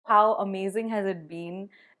how amazing has it been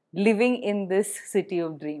living in this city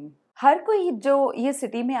of dream? हर कोई जो ये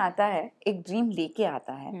city में आता है एक ड्रीम लेके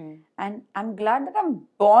आता है and I am glad that I am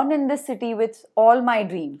born in this city with all my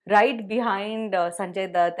dreams. Right behind Sanjay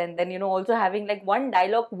Dutt, and then also having like one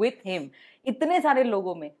dialogue with him. इतने सारे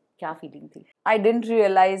लोगों में क्या feeling थी? I didn't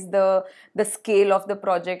realize the scale of the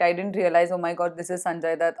project. I didn't realize, oh my God, this is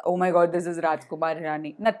Sanjay Dutt. Oh my God, this is Rajkumar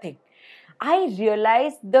Hirani. Nothing. I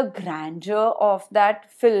realized the grandeur of that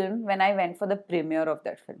film when I went for the premiere of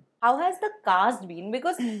that film. How has the cast been?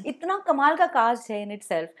 Because इतना कमाल का cast है in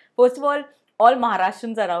itself. First of all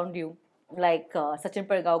Maharashtrians around you, like Sachin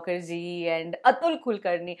Pargaonkar ji and Atul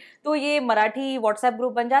Kulkarni. तो ये Marathi WhatsApp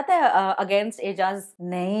group बन जाता है against Ejaz?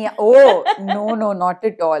 नहीं, oh no, not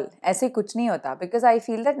at all. ऐसे कुछ नहीं होता because I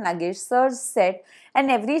feel that Nagesh sir's set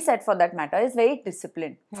and every set for that matter is very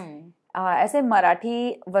disciplined. ऐसे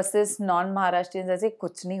मराठी वर्सेस नॉन महाराष्ट्रियंस ऐसे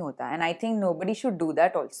कुछ नहीं होता and I think nobody should do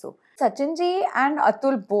that also. Sachin ji and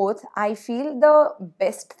Atul both, I feel the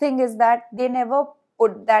best thing is that they never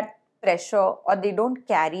put that pressure or they don't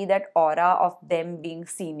carry that aura of them being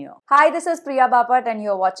senior. Hi, this is Priya Bapat and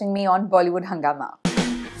you're watching me on Bollywood Hungama.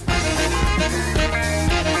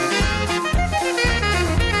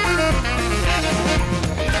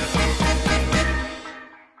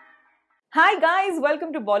 Hi guys,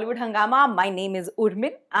 welcome to Bollywood Hungama. My name is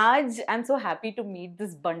Urmin. Aaj I'm so happy to meet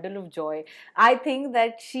this bundle of joy. I think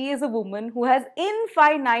that she is a woman who has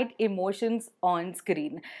infinite emotions on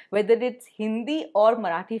screen. Whether it's Hindi or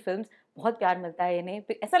Marathi films, बहुत प्यार मिलता है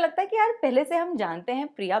इन्हें. ऐसा लगता है कि यार पहले से हम जानते हैं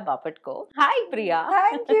प्रिया बापट को. Hi Priya.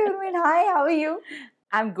 Thank you, Urmin. Hi, how are you?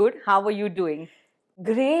 I'm good. How are you doing?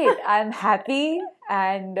 Great. I'm happy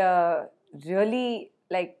and really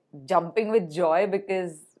like jumping with joy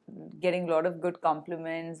because getting a lot of good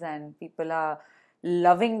compliments and people are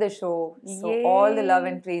loving the show. So Yay. all the love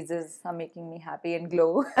and praises are making me happy and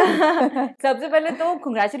glow. सबसे पहले तो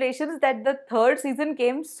congratulations that the third season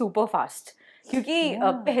came super fast. क्योंकि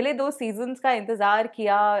पहले 2 seasons का इंतजार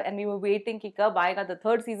किया and we were waiting कि कब आएगा the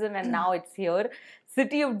third season and now it's here.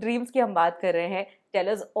 City of Dreams की हम बात कर रहे हैं. Tell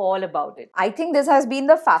us all about it. I think this has been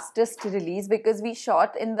the fastest release because we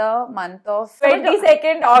shot in the month of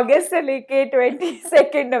 22nd August से लेके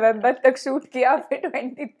 22nd November तक shoot किया, फिर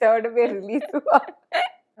 23rd में release हुआ.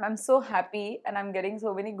 I'm so happy and I'm getting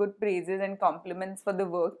so many good praises and compliments for the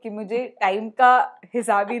work कि मुझे time का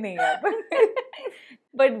हिसाब ही नहीं है.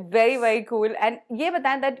 But very very cool. And ये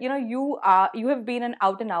बताएं that you have been an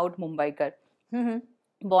out Mumbaikar.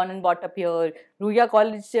 Born and brought up here. Ruya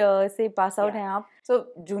College से pass out हैं आप. So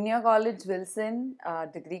junior college Wilson,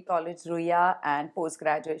 degree college Ruya and post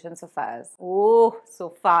graduation Sophia's. Oh,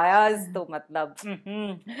 Sophia's तो मतलब.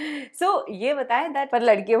 So ये बताएं that पर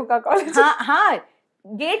लड़कियों का college. हाँ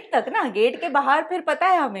गेट तक ना, गेट के बाहर फिर पता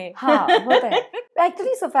है हमें. हाँ होता है.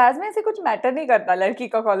 Actually Sophia's में ऐसे कुछ मैटर नहीं करता, लड़की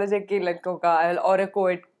का कॉलेज है कि लड़कों का, और a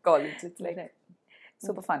co-ed college. It's like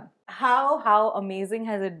super fun. How amazing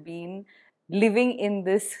has it been living in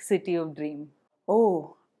this city of dream?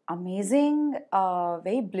 Oh, amazing,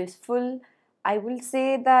 very blissful. I will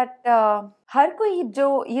say that हर कोई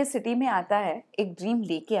जो ये सिटी में आता है एक ड्रीम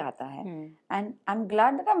लेके आता है and I'm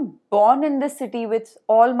glad that I'm born in this city with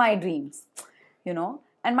all my dreams.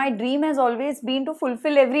 And my dream has always been to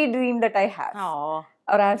fulfill every dream that I have. Aww.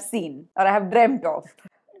 Or I have seen or I have dreamt of.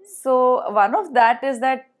 So one of that is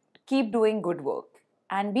that keep doing good work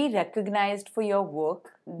and be recognized for your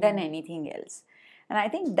work than anything else. And I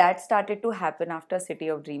think that started to happen after City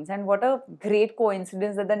of Dreams. And what a great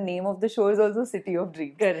coincidence that the name of the show is also City of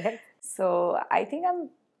Dreams. Correct. So I think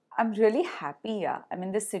I'm really happy. Yeah. I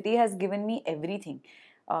mean, this city has given me everything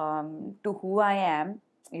to who I am.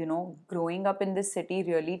 Growing up in this city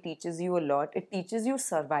really teaches you a lot. It teaches you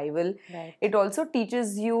survival. Right. It also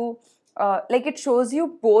teaches you, it shows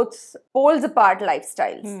you both poles apart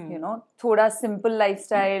lifestyles. Thoda simple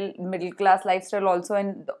lifestyle, middle class lifestyle also,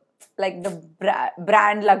 and the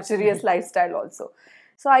brand luxurious lifestyle also.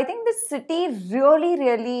 So I think this city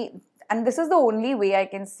really, and this is the only way I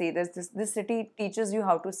can say this city teaches you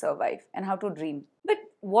how to survive and how to dream. But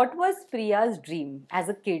what was Priya's dream as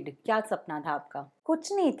a kid? क्या सपना था आपका?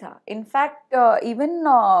 कुछ नहीं था. In fact, even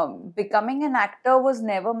becoming an actor was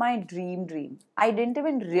never my dream. I didn't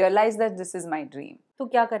even realize that this is my dream. तो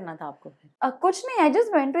क्या करना था आपको फिर? कुछ नहीं. I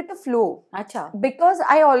just went with the flow. अच्छा. Because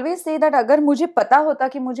I always say that अगर मुझे पता होता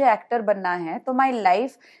कि मुझे actor बनना है, तो my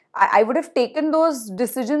life, I would have taken those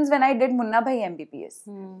decisions when I did Munna Bhai MBBS.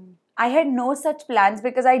 I had no such plans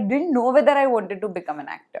because I didn't know whether I wanted to become an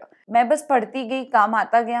actor. मैं बस पढ़ती गई, काम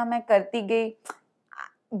आता गया, मैं करती गई.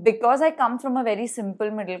 Because I come from a very simple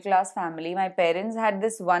middle class family, my parents had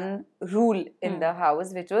this one rule in the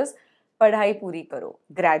house, which was पढ़ाई पूरी करो,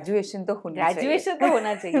 graduation तो होनी चाहिए. Graduation तो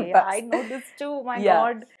होना चाहिए. बस. I know this too. My Yeah.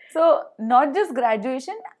 God. So not just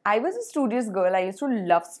graduation, I was a studious girl. I used to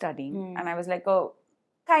love studying, and I was like a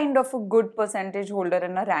kind of a good percentage holder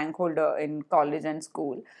and a rank holder in college and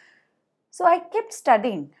school. So I kept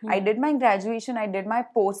studying. I did my graduation, I did my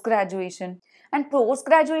post-graduation. And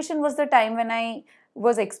post-graduation was the time when I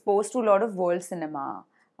was exposed to a lot of world cinema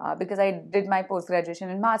because I did my post-graduation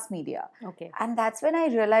in mass media. Okay. And that's when I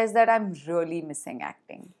realized that I'm really missing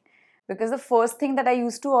acting. Because the first thing that I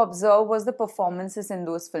used to observe was the performances in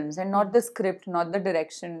those films and not the script, not the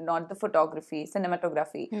direction, not the photography,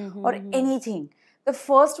 cinematography, or anything. The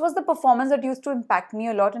first was the performance that used to impact me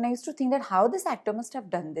a lot, and I used to think that how this actor must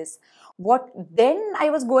have done this. Then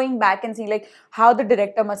I was going back and seeing like how the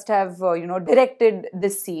director must have directed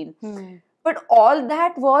this scene. But all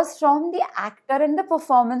that was from the actor and the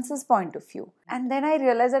performance's point of view. And then I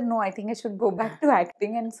realized that no, I think I should go back to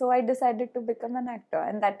acting, and so I decided to become an actor.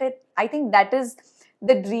 And I think that is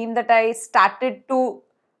the dream that I started to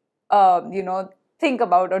think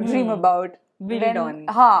about or dream about. When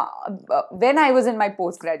I was in my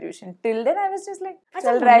post-graduation. Till then, I was just like,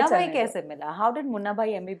 Munna Bhai kaise mila? How did Munna Bhai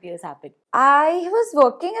MBBS happen? I was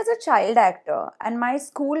working as a child actor, and my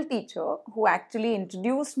school teacher, who actually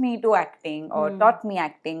introduced me to acting or taught me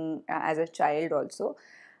acting as a child also,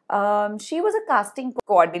 she was a casting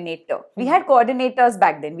coordinator. We had coordinators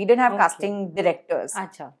back then. We didn't have casting directors.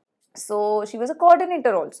 Achha. So she was a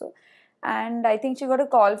coordinator also. And I think she got a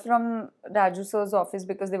call from Raju sir's office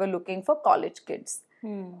because they were looking for college kids.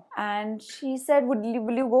 And she said, will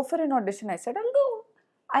you go for an audition? I said, I'll go.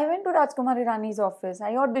 I went to Rajkumar Irani's office.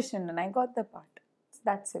 I auditioned and I got the part. It's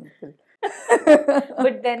that simple.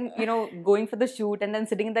 But then, going for the shoot and then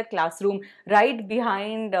sitting in that classroom right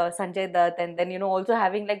behind Sanjay Dutt, and then, also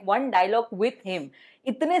having like one dialogue with him.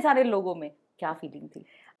 Itne sare logo mein, kya feeling thi?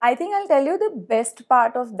 I think I'll tell you the best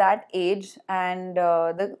part of that age and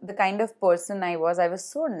the kind of person I was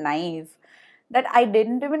so naive that I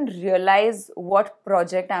didn't even realize what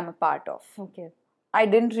project I'm a part of. Okay. I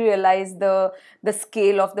didn't realize the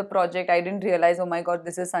scale of the project. I didn't realize, oh my God,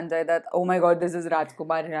 this is Sanjay Dutt. Oh my God, this is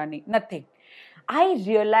Rajkumar Hirani. Nothing. I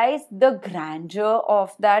realized the grandeur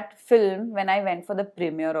of that film when I went for the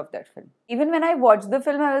premiere of that film. Even when I watched the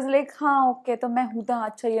film, I was like, okay, to main hu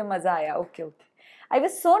tha, acha ye maza aaya. Okay. I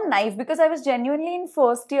was so naive because I was genuinely in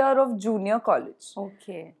first year of junior college.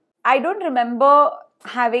 Okay. I don't remember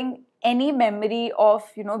having any memory of,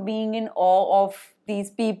 being in awe of these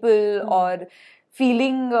people or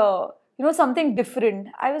feeling, something different.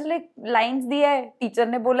 I was like, lines diya hai, teacher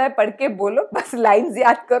ne bola hai, padh ke bolo, bas lines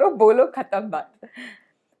yaad karo, bolo, khatam baat.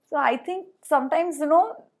 So I think sometimes,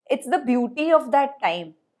 it's the beauty of that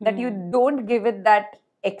time that you don't give it that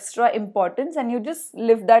extra importance and you just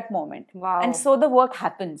live that moment. Wow. And so the work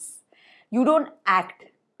happens. You don't act.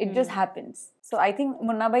 It just happens. So I think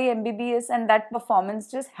Munna Bhai MBBS and that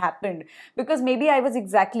performance just happened because maybe I was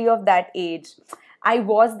exactly of that age. I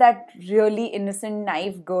was that really innocent,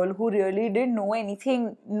 naive girl who really didn't know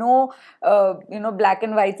anything, black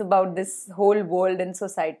and whites about this whole world and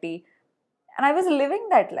society. And I was living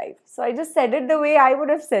that life. So I just said it the way I would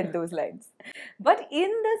have said those lines. But in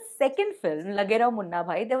the second film, Lage Raho Munna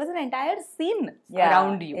Bhai, there was an entire scene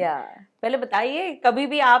around you. Yeah. पहले बताइए, कभी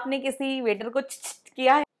भी आपने किसी waiter को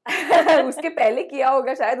किया है? उसके पहले किया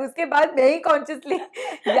होगा शायद, उसके बाद मैं ही कॉन्शियसली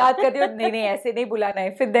याद कर रही हूँ, नहीं ऐसे नहीं बुलाना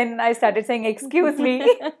है. फिर then I started saying excuse me.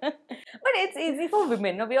 But it's easy for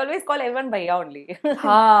women. No? We always call everyone भैया only.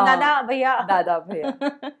 हाँ. दादा भैया.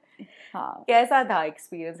 हाँ. कैसा था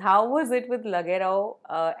experience? How was it with Lage Raho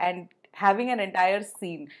and having an entire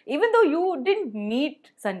scene? Even though you didn't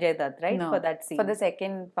meet Sanjay Dutt, right? No, for that scene. For the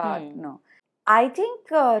second part, no. I think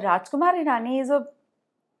Rajkumar Hirani is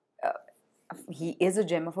he is a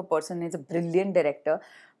gem of a person. He's a brilliant director.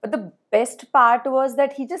 But the best part was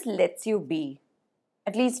that he just lets you be.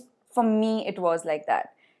 At least for me, it was like that.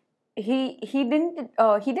 He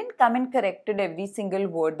didn't come and corrected every single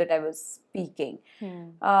word that I was speaking.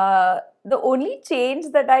 The only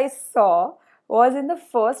change that I saw was in the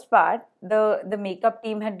first part. The makeup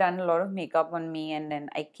team had done a lot of makeup on me, and then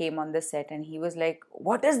I came on the set and he was like,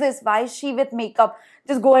 "What is this? Why is she with makeup?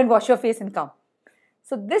 Just go and wash your face and come."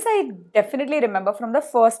 So this I definitely remember from the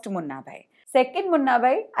first Munna Bhai. Second Munna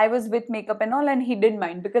Bhai, I was with makeup and all, and he didn't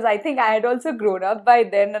mind because I think I had also grown up by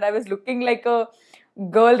then and I was looking like a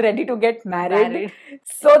girl ready to get married.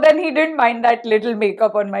 So then he didn't mind that little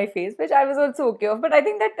makeup on my face, which I was also okay of. But I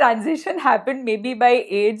think that transition happened maybe by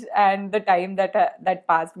age and the time that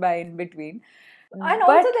passed by in between. And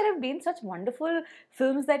also there have been such wonderful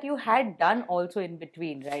films that you had done also in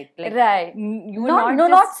between, right? Like, right. You were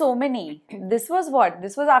not so many. This was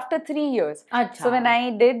after 3 years. Achha. So when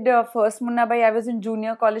I did first Munna Bhai, I was in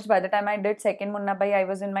junior college. By the time I did second Munna Bhai, I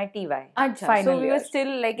was in my TY. Achha. So we were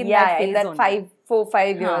still like in that phase in that only.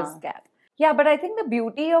 4-5 years gap. Yeah, but I think the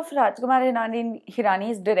beauty of Rajkumar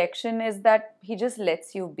Hirani's direction is that he just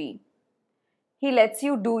lets you be. He lets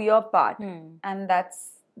you do your part, and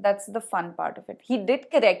that's the fun part of it. He did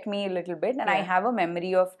correct me a little bit, and I have a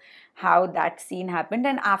memory of how that scene happened.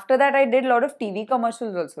 And after that, I did a lot of TV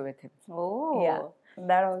commercials also with him. Oh, yeah,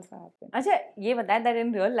 that also happened. Acha, ye bata that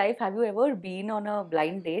in real life, have you ever been on a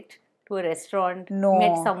blind date to a restaurant? No.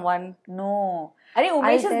 Met someone? No. Arey,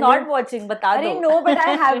 Umesh is not watching. Bata do. No, but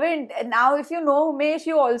I haven't. Now, if you know Umesh,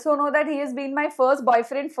 you also know that he has been my first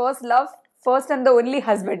boyfriend, first love, first and the only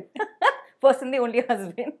husband. First and the only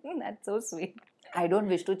husband. That's so sweet. I don't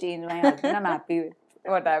wish to change my husband. I'm happy with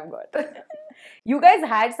what I've got. You guys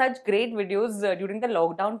had such great videos during the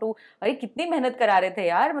lockdown too. अरे कितनी मेहनत करा रहे थे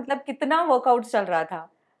यार, मतलब कितना workout चल रहा था.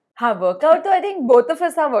 हाँ, workout. I think both of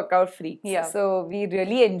us are workout freaks. Yeah. So we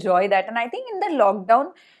really enjoy that. And I think in the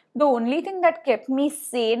lockdown, the only thing that kept me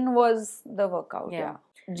sane was the workout. Yeah.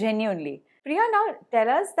 Genuinely. Priya, now tell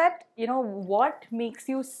us that, what makes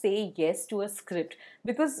you say yes to a script?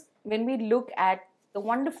 Because when we look at the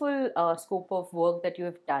wonderful scope of work that you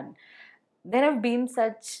have done, there have been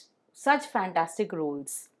such fantastic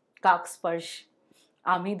roles. Kaksparsh,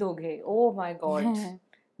 Ami Doghe, oh my God.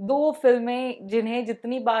 दो फिल्में जिन्हें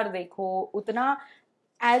जितनी बार देखो उतना,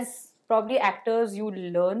 as probably actors you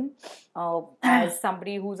learn, as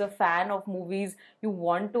somebody who's a fan of movies, you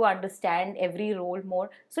want to understand every role more.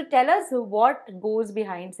 So tell us what goes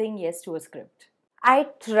behind saying yes to a script. I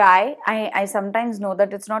try. I sometimes know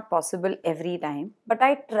that it's not possible every time, but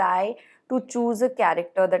I try to choose a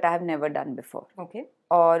character that I have never done before. Okay.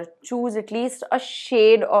 Or choose at least a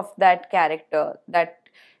shade of that character that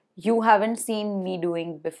you haven't seen me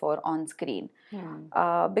doing before on screen.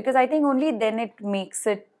 Because I think only then it makes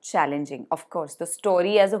it challenging. Of course, the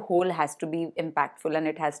story as a whole has to be impactful and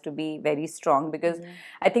it has to be very strong, because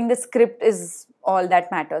I think the script is all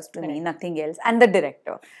that matters to me, nothing else, and the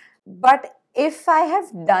director. But if I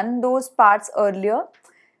have done those parts earlier,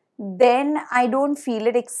 then I don't feel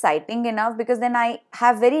it exciting enough, because then I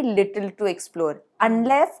have very little to explore.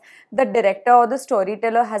 Unless the director or the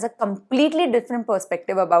storyteller has a completely different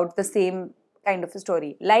perspective about the same kind of a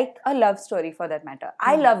story, like a love story for that matter.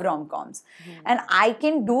 I love rom-coms and I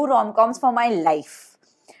can do rom-coms for my life.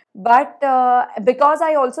 But because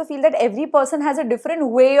I also feel that every person has a different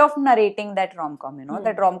way of narrating that rom-com,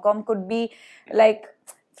 that rom-com could be like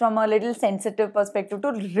from a little sensitive perspective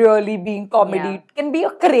to really being comedy. Yeah. It can be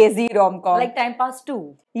a crazy rom-com. Like Time Pass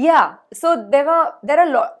 2. Yeah. So there are a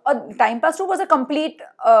lot. Time Pass 2 was a complete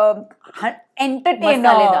entertainer.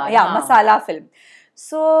 Masala film.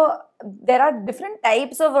 So there are different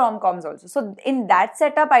types of rom-coms also. So in that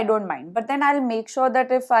setup, I don't mind. But then I'll make sure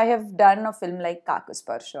that if I have done a film like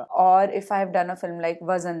Kakusparsha, or if I have done a film like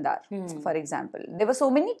Vazandar, for example, there were so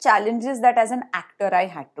many challenges that as an actor I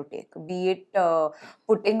had to take. Be it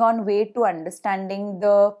putting on weight to understanding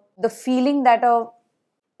the feeling that a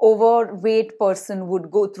overweight person would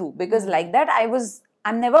go through. Because like that, I was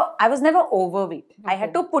never overweight. Okay. I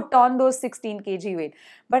had to put on those 16 kg weight.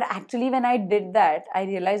 But actually when I did that, I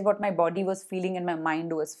realized what my body was feeling and my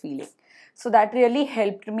mind was feeling. So that really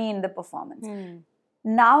helped me in the performance.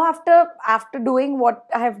 Now after doing what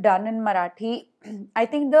I have done in Marathi, I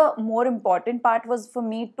think the more important part was for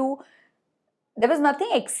me there was nothing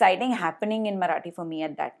exciting happening in Marathi for me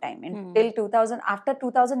at that time. After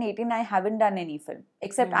 2018, I haven't done any film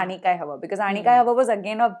except Ani Kai Hava, because Ani Kai Hava was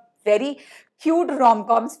again a very cute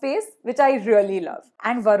rom-com space, which I really love.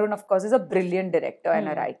 And Varun, of course, is a brilliant director and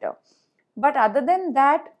a writer. But other than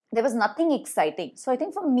that, there was nothing exciting. So I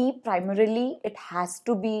think for me, primarily, it has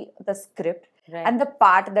to be the script and the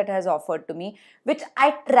part that has offered to me, which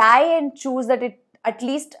I try and choose that it at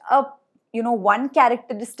least one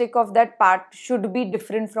characteristic of that part should be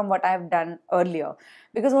different from what I have done earlier.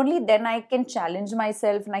 Because only then I can challenge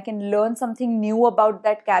myself and I can learn something new about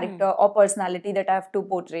that character or personality that I have to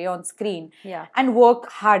portray on screen and work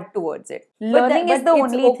hard towards it. Learning is the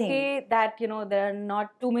only thing. It's okay that, there are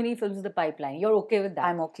not too many films in the pipeline. You're okay with that?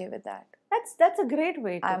 I'm okay with that. That's a great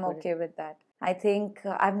way to I'm okay with that. I think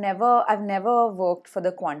I've never worked for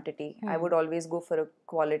the quantity. I would always go for a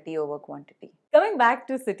quality over quantity. Coming back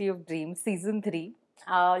to City of Dreams, season 3,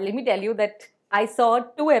 let me tell you that I saw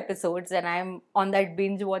 2 episodes and I'm on that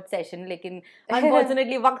binge watch session. Lekin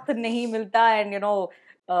unfortunately, waqt nahi milta, and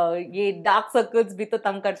ये dark circles भी तो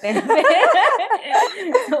तंग करते हैं.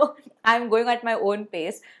 So I'm going at my own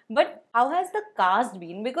pace. But how has the cast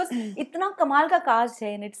been? Because इतना कमाल का cast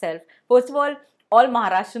है in itself. First of all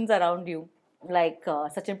Maharashtrians around you. Like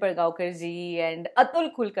Sachin Pargaonkar ji and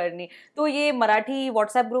Atul Kulkarni. तो ये मराठी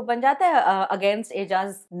WhatsApp ग्रुप बन जाता है against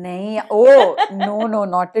Ejaz? नहीं, oh no,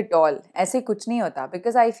 not at all. ऐसे कुछ नहीं होता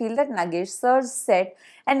because I feel that Nagesh sir's set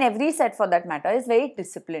and every set for that matter is very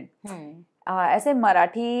disciplined. ऐसे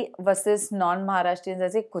मराठी versus non-Maharashtrians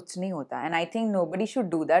ऐसे कुछ नहीं होता, and I think nobody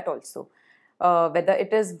should do that also. Whether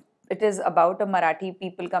it is about a Marathi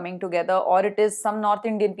people coming together, or it is some North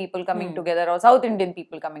Indian people coming together, or South Indian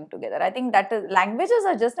people coming together. I think that languages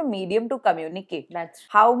are just a medium to communicate. That's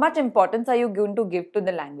how much importance are you going to give to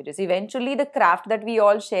the languages? Eventually, the craft that we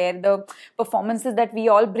all share, the performances that we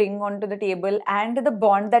all bring onto the table, and the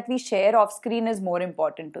bond that we share off screen is more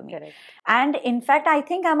important to me. Correct. And in fact, I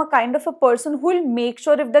think I'm a kind of a person who will make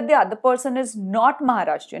sure if that the other person is not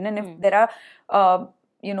Maharashtrian, and if there are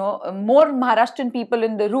more Maharashtrian people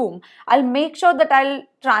in the room, I'll make sure that I'll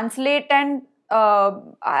translate and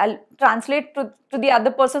I'll translate to the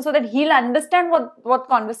other person so that he'll understand what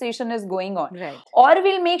conversation is going on. Right. Or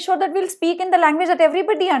we'll make sure that we'll speak in the language that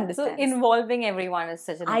everybody understands. So involving everyone is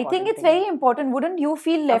such an important I think it's thing. very important. Wouldn't you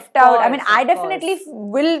feel left out? I mean, I definitely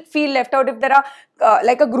will feel left out if there are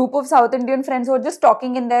like a group of South Indian friends who are just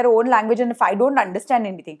talking in their own language, and if I don't understand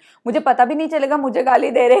anything, मुझे पता भी नहीं चलेगा मुझे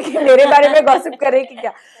गाली दे रहे कि मेरे बारे में gossip कर रहे कि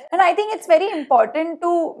क्या. And I think it's very important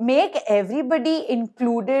to make everybody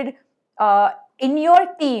included in your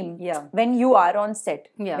team when you are on set.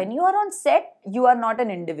 When you are on set, you are not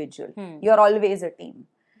an individual. You are always a team.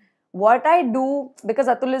 What I do, because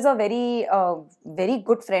Atul is a very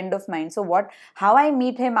good friend of mine, so how I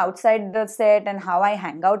meet him outside the set and how I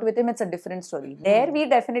hang out with him, it's a different story. There we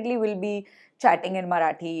definitely will be chatting in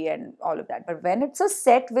Marathi and all of that. But when it's a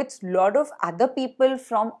set with a lot of other people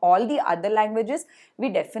from all the other languages, we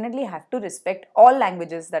definitely have to respect all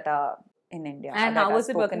languages that are in India. And how was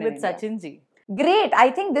it working with Sachin ji? Great.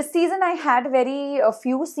 I think this season I had a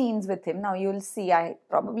few scenes with him. Now you'll see I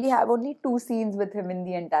probably have only 2 scenes with him in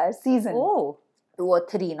the entire season. Oh. 2 or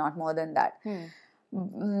 3, not more than that.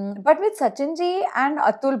 But with Sachin ji and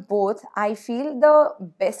Atul both, I feel the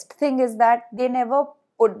best thing is that they never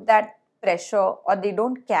put that pressure, or they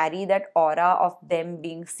don't carry that aura of them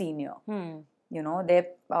being senior. You know, they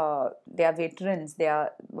are veterans. They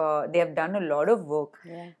have done a lot of work,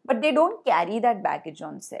 but they don't carry that baggage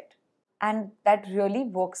on set. And that really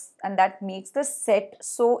works, and that makes the set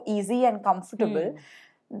so easy and comfortable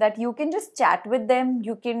that you can just chat with them.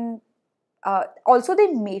 You can also, they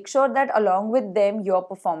make sure that along with them, your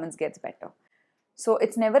performance gets better. So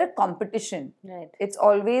it's never a competition. Right. It's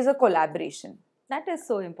always a collaboration. That is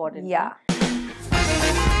so important. Yeah.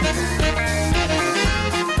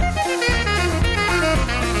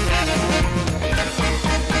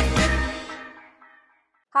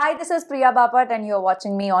 Hi, this is Priya Bapat and you're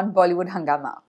watching me on Bollywood Hungama.